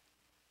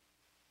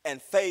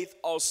 and faith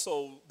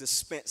also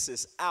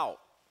dispenses out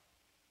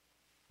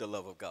the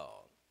love of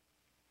God.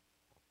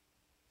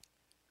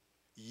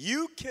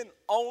 You can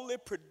only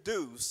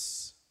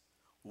produce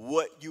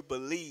what you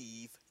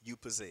believe you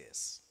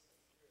possess.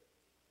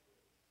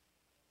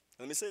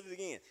 Let me say it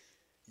again.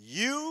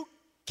 You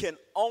can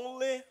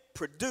only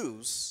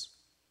produce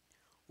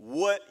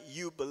what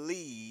you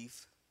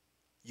believe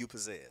you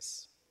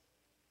possess.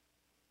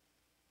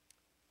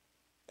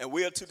 And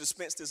we are to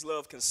dispense this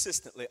love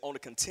consistently on a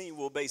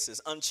continual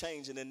basis,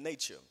 unchanging in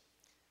nature,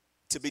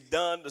 to be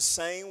done the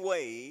same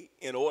way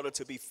in order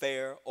to be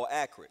fair or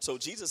accurate. So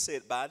Jesus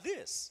said, "By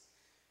this."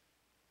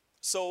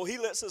 So he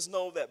lets us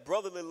know that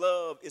brotherly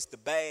love is the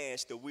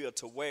badge that we are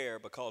to wear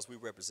because we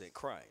represent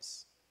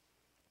Christ.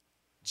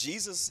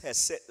 Jesus has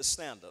set the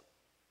standard.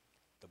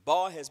 The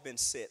bar has been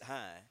set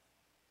high,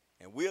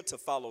 and we are to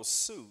follow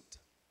suit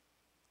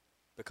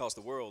because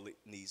the world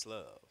needs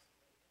love.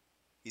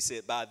 He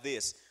said, "By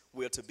this,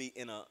 we are to be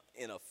in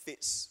a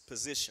fixed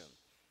position."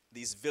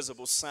 These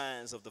visible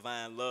signs of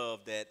divine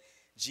love that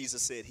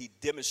Jesus said he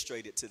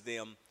demonstrated to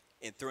them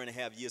in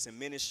 3.5 years in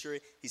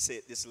ministry. He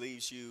said this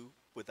leaves you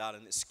without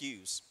an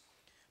excuse.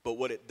 But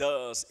what it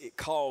does, it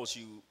calls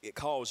you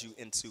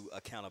into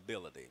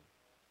accountability.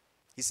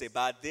 He said,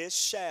 "By this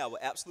shall,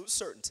 with absolute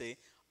certainty,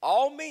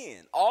 all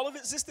men, all of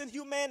existing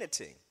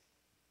humanity,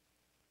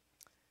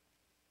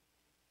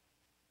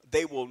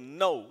 they will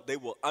know, they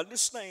will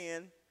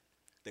understand,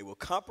 they will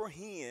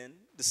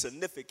comprehend the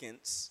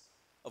significance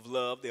of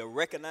love. They'll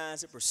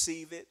recognize it,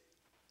 perceive it,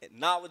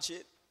 acknowledge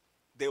it.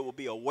 They will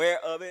be aware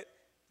of it.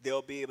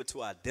 They'll be able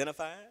to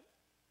identify it.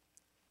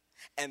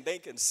 And they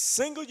can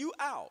single you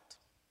out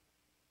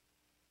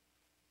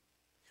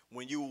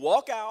when you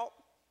walk out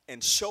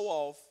and show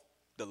off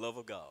the love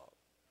of God.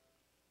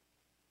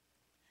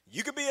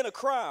 You could be in a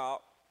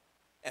crowd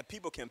and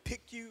people can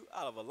pick you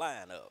out of a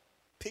lineup,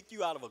 pick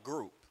you out of a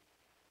group,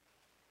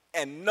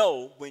 and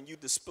know when you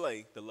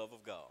display the love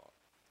of God.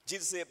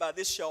 Jesus said, "By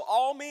this shall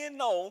all men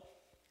know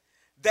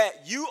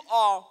that you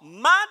are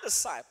my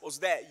disciples,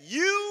 that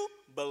you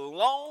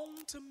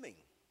belong to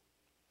me."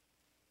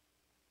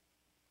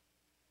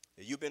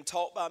 You've been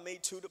taught by me,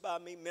 tutored by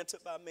me,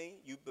 mentored by me.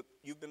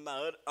 You've been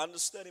my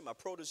understudy, my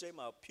protege,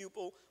 my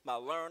pupil, my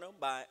learner,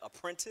 my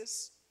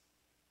apprentice.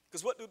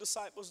 Because what do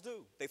disciples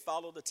do? They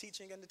follow the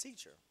teaching and the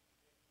teacher.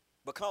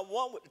 Become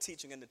one with the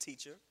teaching and the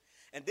teacher.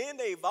 And then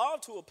they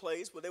evolve to a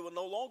place where they will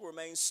no longer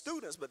remain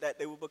students, but that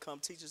they will become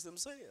teachers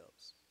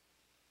themselves.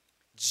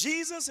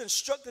 Jesus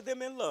instructed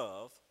them in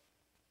love,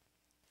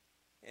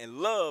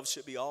 and love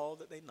should be all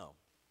that they know.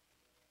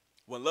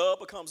 When love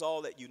becomes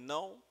all that you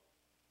know,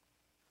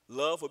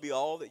 love will be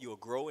all that you'll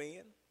grow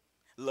in,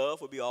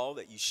 love will be all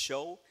that you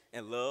show,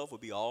 and love will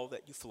be all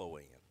that you flow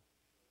in.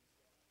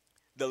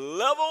 The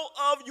level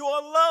of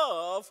your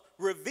love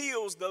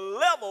reveals the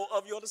level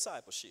of your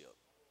discipleship.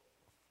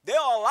 There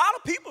are a lot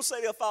of people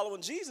say they're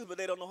following Jesus, but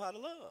they don't know how to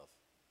love.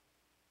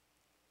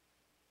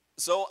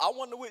 So I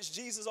wonder which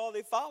Jesus are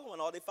they following?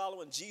 Are they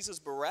following Jesus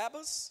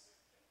Barabbas?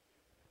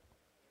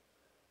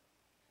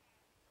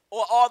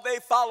 Or are they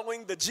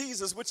following the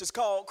Jesus which is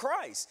called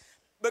Christ?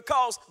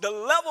 Because the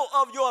level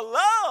of your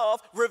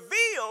love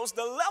reveals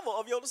the level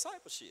of your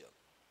discipleship.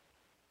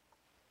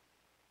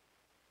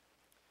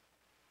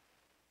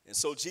 And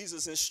so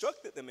Jesus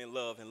instructed them in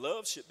love, and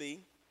love should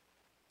be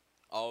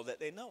all that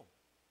they know.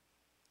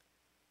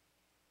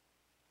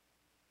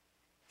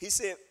 He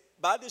said,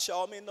 by this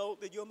y'all may know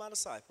that you're my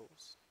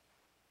disciples.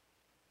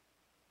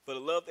 For the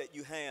love that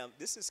you have,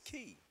 this is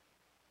key,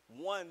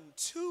 one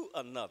to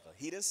another.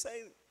 He didn't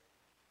say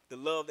the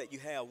love that you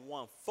have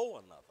one for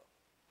another.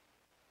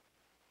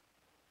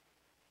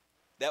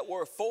 That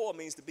word for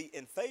means to be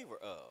in favor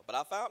of. But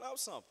I found out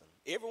something.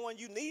 Everyone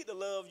you need to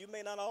love, you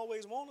may not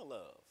always want to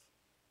love.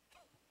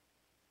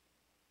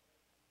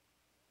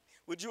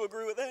 Would you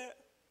agree with that?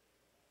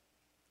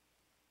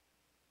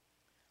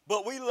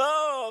 But we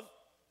love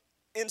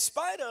in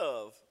spite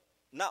of,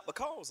 not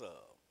because of.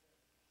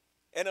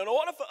 And in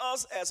order for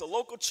us as a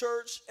local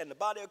church and the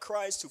body of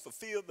Christ to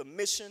fulfill the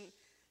mission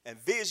and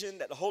vision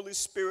that the Holy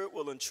Spirit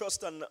will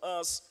entrust unto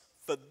us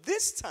for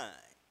this time,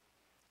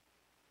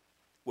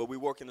 where we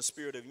work in the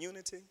spirit of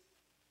unity,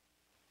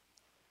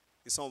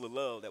 it's only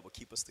love that will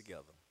keep us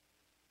together.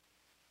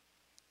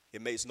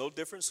 It makes no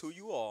difference who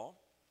you are,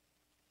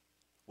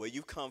 where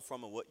you come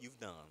from, and what you've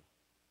done.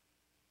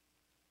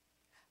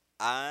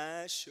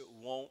 I should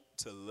want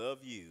to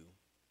love you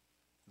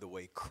the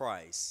way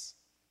Christ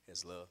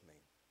has loved me.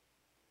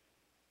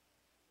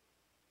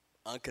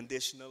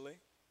 Unconditionally,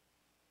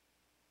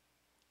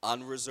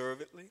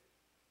 unreservedly.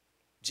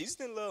 Jesus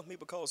didn't love me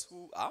because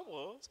who I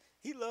was.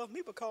 He loved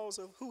me because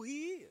of who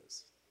he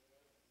is.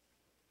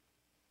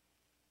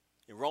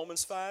 In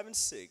Romans 5 and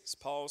 6,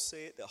 Paul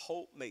said that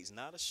hope makes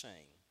not ashamed.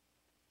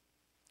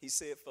 He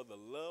said, for the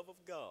love of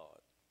God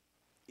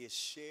is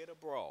shed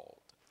abroad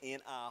in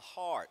our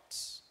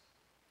hearts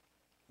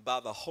by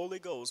the Holy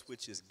Ghost,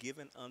 which is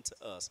given unto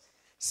us.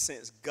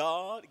 Since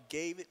God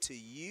gave it to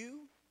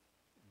you,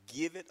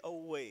 give it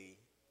away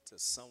to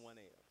someone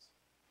else.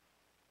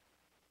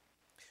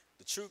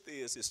 The truth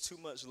is, it's too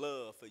much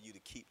love for you to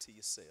keep to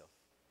yourself.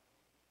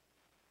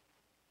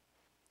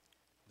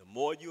 The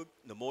more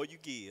you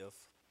give,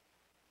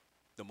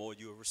 the more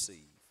you'll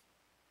receive.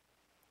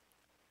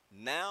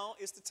 Now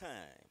is the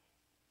time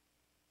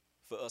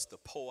for us to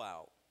pour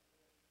out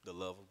the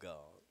love of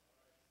God.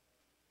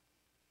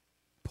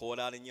 Pour it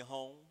out in your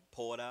home,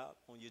 pour it out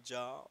on your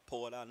job,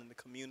 pour it out in the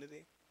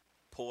community,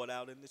 pour it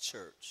out in the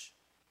church.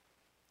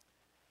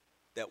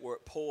 That word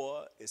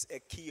pour is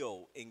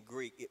ekio in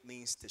Greek. It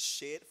means to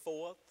shed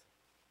forth,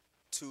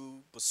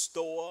 to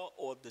bestow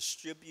or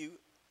distribute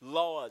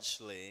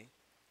largely.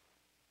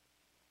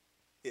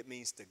 It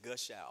means to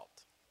gush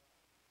out.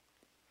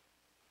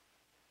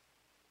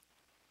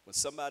 When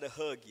somebody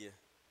hug you,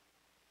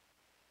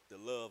 the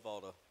love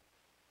ought to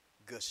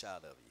gush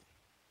out of you.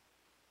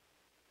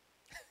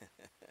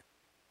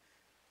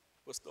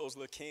 What's those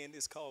little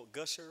candies called?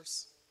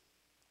 Gushers?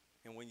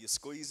 And when you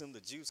squeeze them,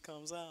 the juice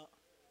comes out.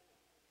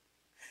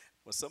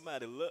 When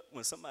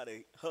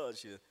somebody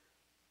hugs you,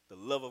 the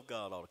love of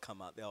God ought to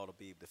come out. They ought to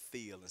be able to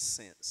feel and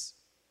sense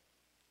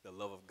the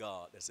love of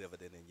God that's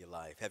evident in your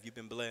life. Have you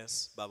been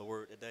blessed by the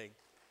word today?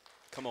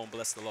 Come on,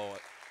 bless the Lord.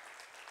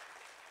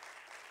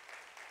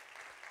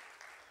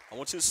 I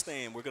want you to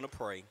stand. We're going to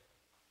pray.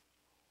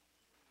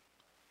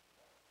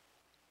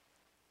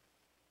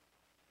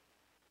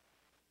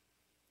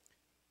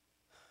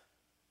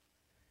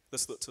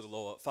 Let's look to the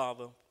Lord.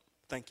 Father,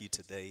 thank you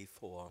today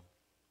for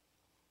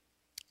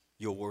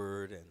your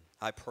word, and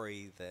I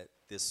pray that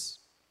this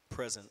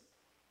present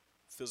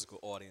physical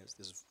audience,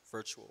 this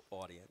virtual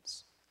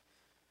audience,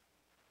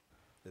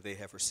 that they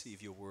have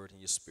received your word in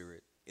your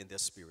spirit, in their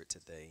spirit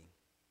today,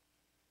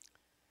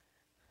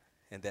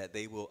 and that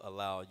they will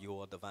allow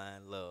your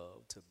divine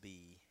love to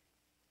be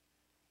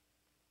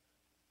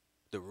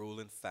the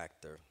ruling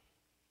factor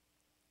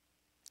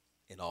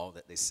in all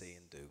that they say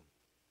and do.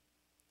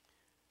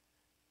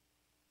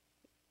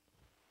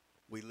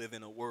 We live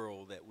in a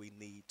world that we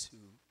need to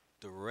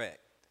direct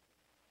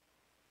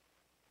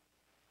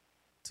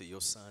to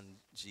your Son,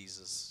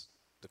 Jesus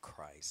the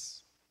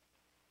Christ.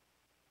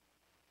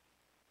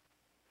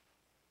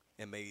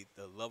 And may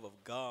the love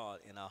of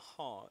God in our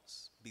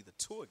hearts be the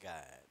tour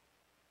guide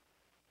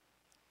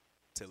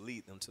to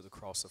lead them to the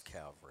cross of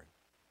Calvary,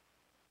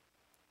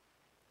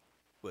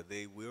 where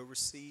they will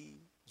receive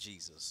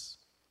Jesus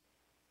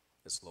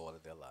as Lord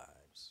of their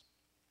lives.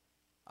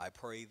 I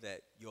pray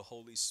that your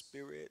Holy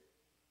Spirit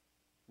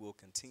will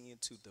continue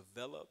to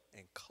develop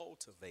and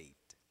cultivate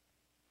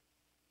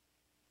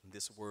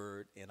this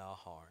word in our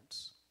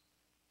hearts.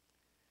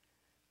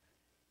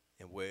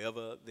 And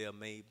wherever there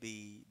may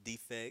be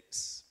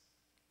defects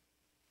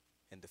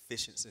and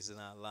deficiencies in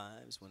our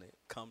lives when it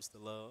comes to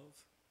love,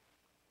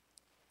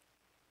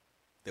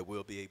 that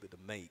we'll be able to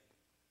make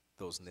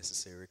those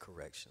necessary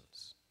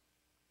corrections.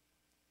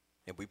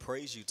 And we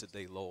praise you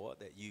today, Lord,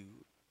 that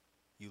you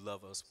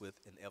love us with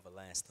an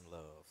everlasting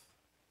love.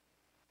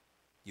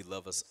 You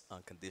love us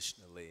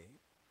unconditionally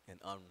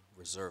and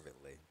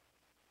unreservedly.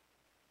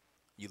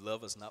 You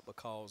love us not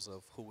because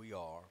of who we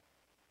are.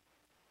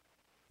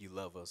 You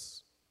love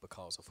us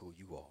because of who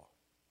you are.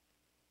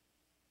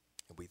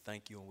 And we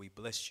thank you and we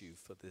bless you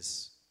for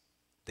this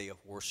day of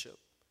worship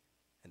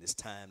and this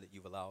time that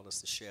you've allowed us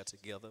to share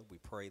together. We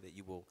pray that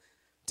you will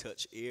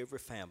touch every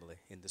family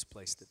in this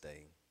place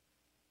today,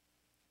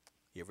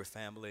 every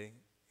family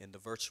in the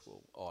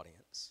virtual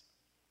audience,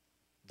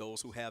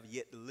 those who have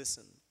yet to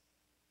listen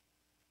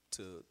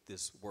to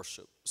this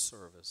worship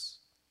service.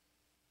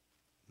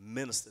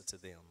 Minister to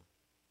them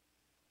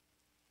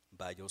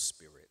by your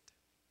Spirit,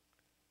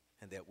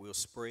 and that we'll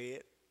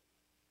spread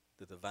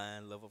the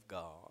divine love of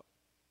God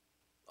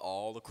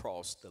all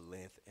across the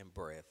length and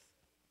breadth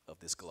of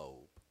this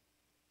globe.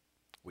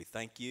 We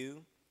thank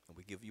you and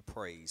we give you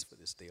praise for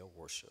this day of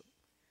worship.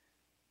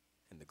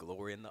 And the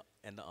glory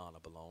and the honor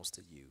belongs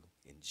to you.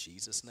 In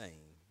Jesus'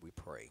 name we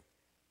pray.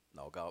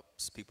 And all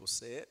God's people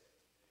said,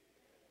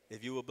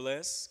 if you were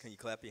blessed, can you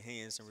clap your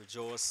hands and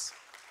rejoice